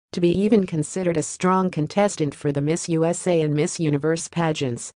To be even considered a strong contestant for the Miss USA and Miss Universe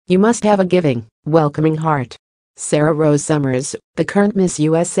pageants, you must have a giving, welcoming heart. Sarah Rose Summers, the current Miss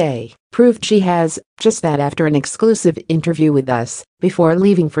USA, proved she has just that after an exclusive interview with us before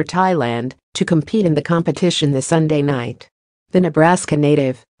leaving for Thailand to compete in the competition this Sunday night. The Nebraska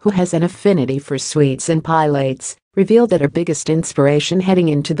native, who has an affinity for sweets and pilates, revealed that her biggest inspiration heading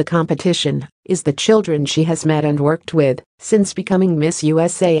into the competition is the children she has met and worked with since becoming Miss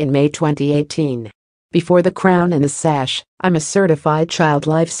USA in May 2018. Before the crown and the sash, I'm a certified child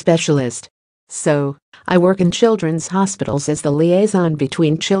life specialist. So, I work in children's hospitals as the liaison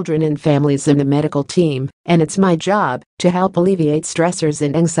between children and families and the medical team, and it's my job to help alleviate stressors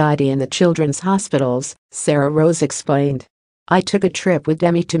and anxiety in the children's hospitals, Sarah Rose explained. I took a trip with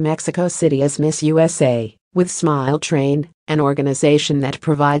Demi to Mexico City as Miss USA, with Smile Train, an organization that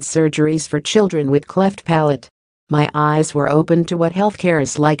provides surgeries for children with cleft palate. My eyes were opened to what healthcare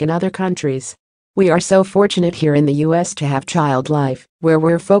is like in other countries. We are so fortunate here in the US to have Child Life, where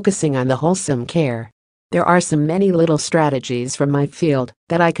we're focusing on the wholesome care. There are so many little strategies from my field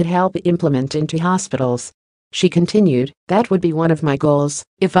that I could help implement into hospitals. She continued, that would be one of my goals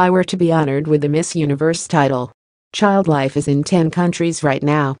if I were to be honored with the Miss Universe title. Child Life is in 10 countries right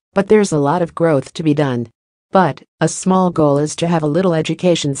now, but there's a lot of growth to be done. But a small goal is to have a little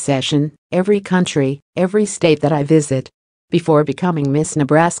education session every country, every state that I visit. Before becoming Miss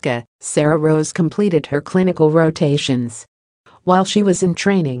Nebraska, Sarah Rose completed her clinical rotations. While she was in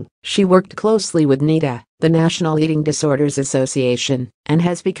training, she worked closely with NEDA, the National Eating Disorders Association, and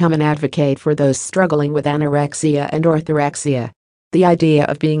has become an advocate for those struggling with anorexia and orthorexia. The idea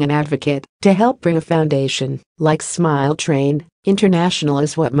of being an advocate to help bring a foundation like Smile Train International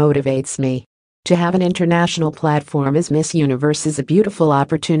is what motivates me. To have an international platform as Miss Universe is a beautiful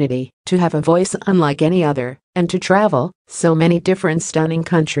opportunity to have a voice unlike any other, and to travel so many different stunning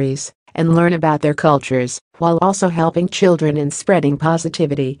countries and learn about their cultures while also helping children and spreading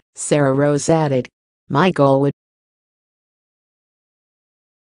positivity, Sarah Rose added. My goal would